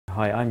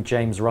Hi, I'm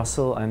James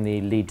Russell. I'm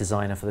the lead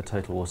designer for the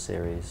Total War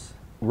series.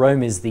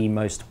 Rome is the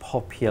most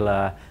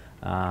popular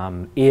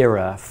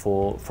era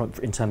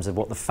in terms of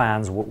what the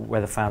fans,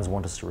 where the fans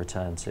want us to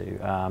return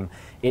to.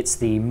 It's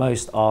the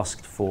most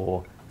asked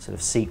for sort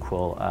of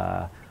sequel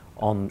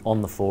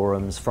on the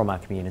forums from our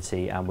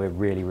community, and we're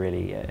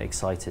really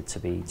excited to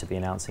be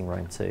announcing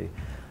Rome 2.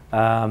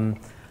 I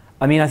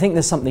mean, I think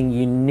there's something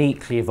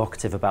uniquely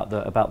evocative about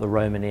the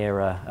Roman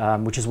era,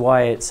 which is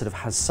why it sort of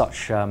has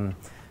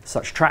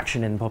such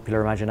traction in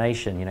popular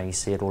imagination. You know, you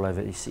see it all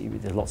over. You see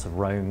there's lots of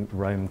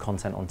Rome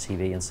content on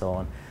TV and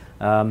so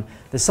on.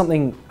 There's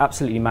something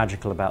absolutely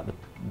magical about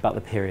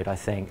the period, I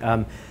think.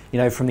 You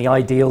know, from the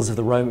ideals of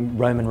the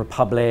Roman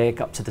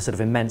Republic up to the sort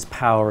of immense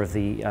power of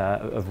the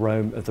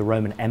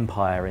Roman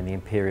Empire in the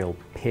imperial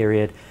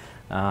period.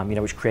 You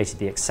know, which created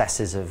the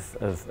excesses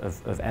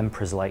of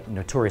emperors like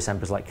notorious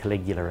emperors like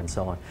Caligula and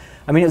so on.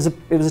 I mean,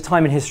 it was a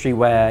time in history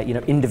where, you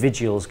know,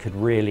 individuals could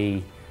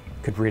really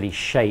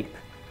shape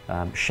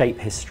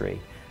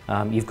history.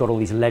 You've got all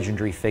these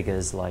legendary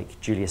figures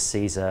like Julius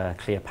Caesar,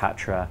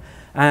 Cleopatra,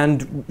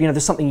 and you know,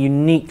 there's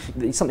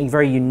something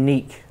very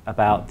unique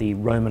about the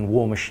Roman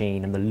war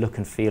machine and the look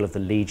and feel of the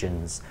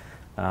legions.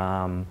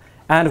 And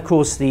of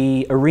course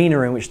the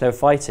arena in which they were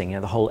fighting, you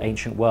know, the whole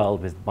ancient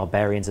world with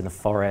barbarians in the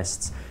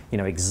forests, you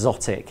know,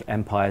 exotic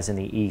empires in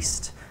the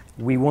east.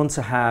 We want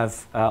to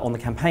have, on the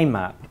campaign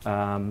map,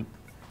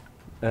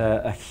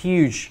 a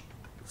huge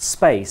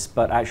space,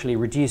 but actually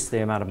reduce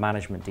the amount of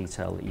management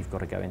detail that you've got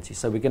to go into.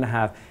 So we're going to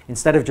have,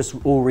 instead of just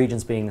all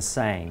regions being the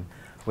same,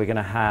 we're going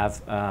to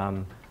have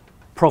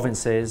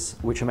provinces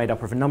which are made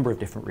up of a number of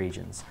different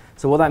regions.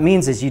 So what that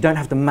means is you don't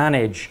have to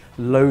manage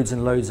loads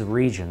and loads of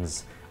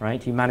regions,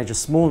 right? You manage a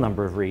small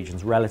number of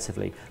regions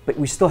relatively, but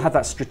we still have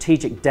that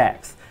strategic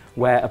depth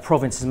where a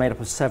province is made up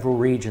of several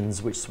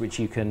regions which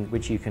you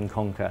can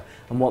conquer.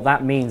 And what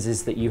that means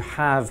is that you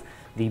have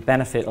the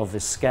benefit of the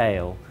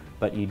scale,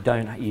 but you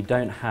don't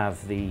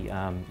have the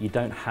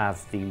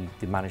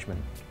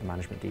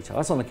management detail.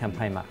 That's on the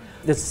campaign map.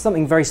 There's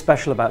something very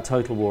special about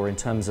Total War in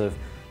terms of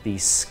the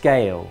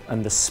scale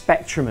and the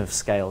spectrum of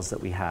scales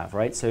that we have,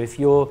 right? So if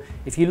you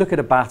look at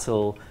a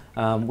battle,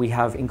 we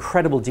have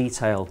incredible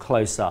detail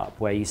close up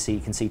where you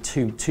can see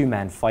two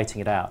men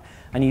fighting it out,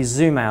 and you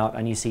zoom out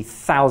and you see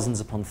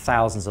thousands upon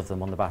thousands of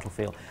them on the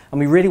battlefield.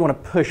 And we really want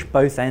to push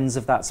both ends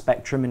of that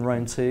spectrum in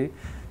Rome 2.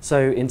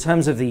 So in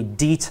terms of the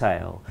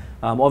detail,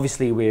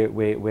 obviously we've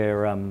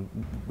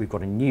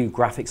got a new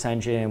graphics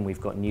engine, we've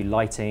got new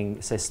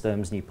lighting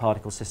systems, new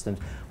particle systems.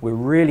 We're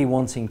really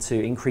wanting to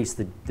increase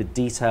the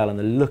detail and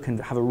the look, and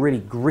have a really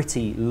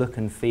gritty look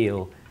and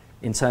feel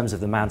in terms of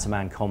the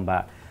man-to-man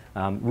combat.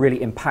 Really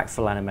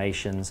impactful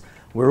animations.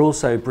 We're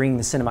also bringing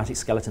the cinematic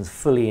skeletons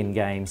fully in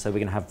game, so we're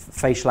going to have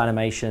facial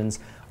animations,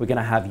 we're going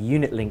to have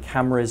unit link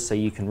cameras so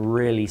you can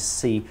really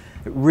see.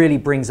 It really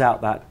brings out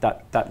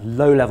that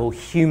low-level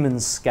human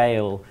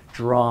scale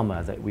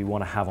drama that we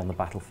want to have on the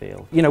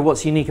battlefield. You know,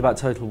 what's unique about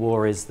Total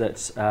War is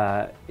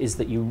that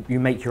you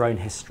make your own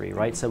history,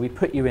 right? So we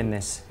put you in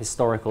this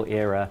historical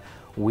era,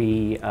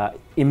 we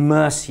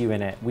immerse you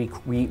in it, we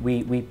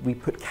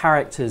put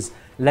characters,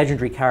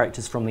 legendary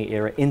characters from the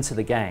era into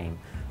the game,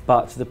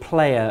 but the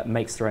player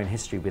makes their own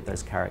history with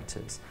those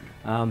characters.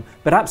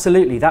 But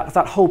absolutely, that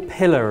whole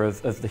pillar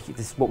of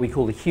this, what we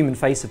call the human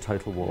face of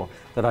Total War,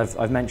 that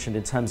I've mentioned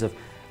in terms of,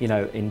 you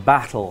know, in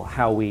battle,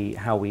 how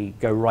we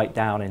go right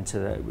down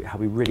into how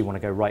we really want to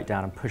go right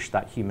down and push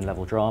that human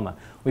level drama.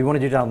 We want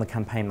to do that on the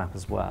campaign map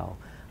as well.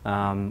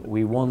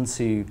 We want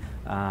to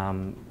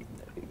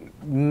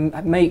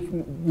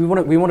we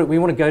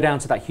want to go down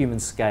to that human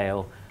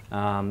scale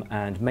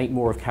and make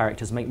more of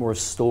characters, make more of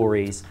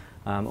stories,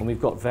 and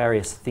we've got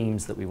various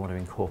themes that we want to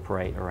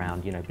incorporate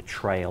around, you know,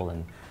 betrayal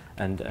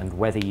and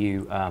whether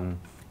you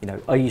know,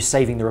 are you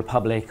saving the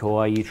Republic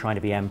or are you trying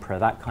to be emperor,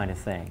 that kind of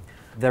thing.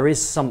 There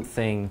is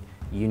something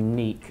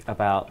unique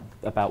about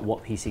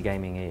what PC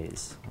gaming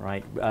is,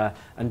 right?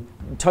 And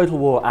Total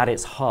War at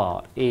its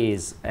heart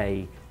is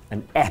an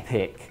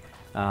epic,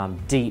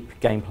 deep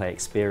gameplay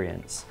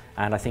experience.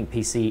 And I think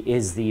PC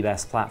is the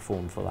best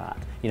platform for that.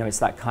 You know, it's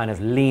that kind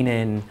of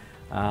lean-in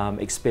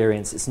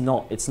experience. It's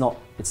not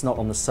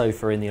on the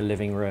sofa in the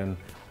living room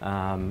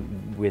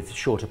with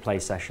shorter play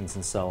sessions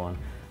and so on.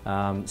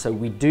 So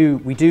we do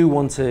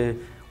want to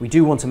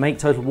make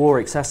Total War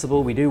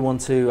accessible. We do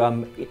want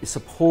to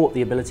support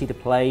the ability to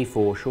play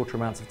for shorter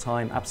amounts of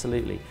time,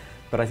 absolutely.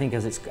 But I think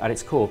at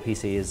its core,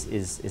 PC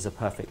is a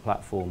perfect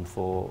platform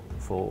for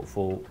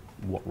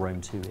what Rome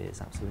 2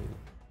 is, absolutely.